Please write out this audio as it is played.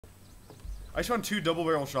I just want 2 double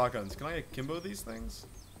barrel shotguns. Can I akimbo these things?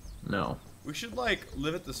 No. We should like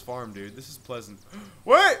live at this farm, dude. This is pleasant.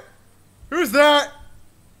 Wait! Who's that?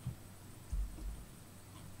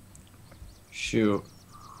 Shoot.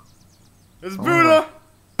 It's Buddha!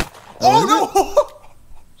 Oh no!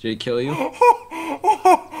 Did he kill you?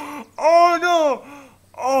 Oh no!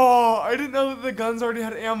 Oh, I didn't know that the guns already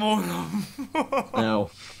had ammo in them. No.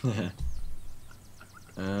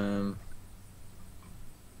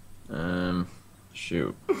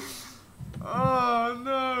 Shoot. Oh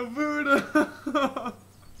no, Buddha!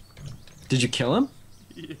 Did you kill him?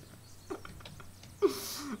 Yeah.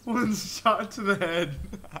 1 shot to the head.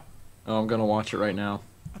 Oh, I'm gonna watch it right now.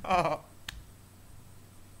 Oh.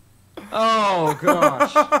 Oh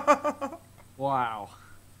gosh. Wow.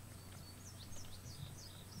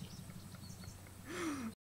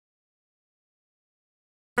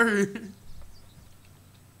 Sorry.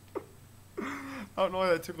 I don't know why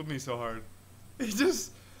that tickled me so hard. He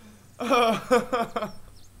just... Oh,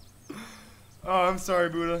 I'm sorry,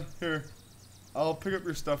 Buddha. Here. I'll pick up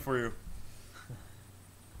your stuff for you.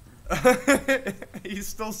 He's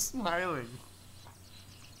still smiling.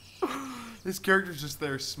 His character's just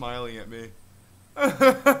there smiling at me.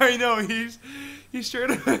 I know, he's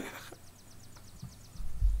straight up...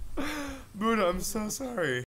 Buddha, I'm so sorry.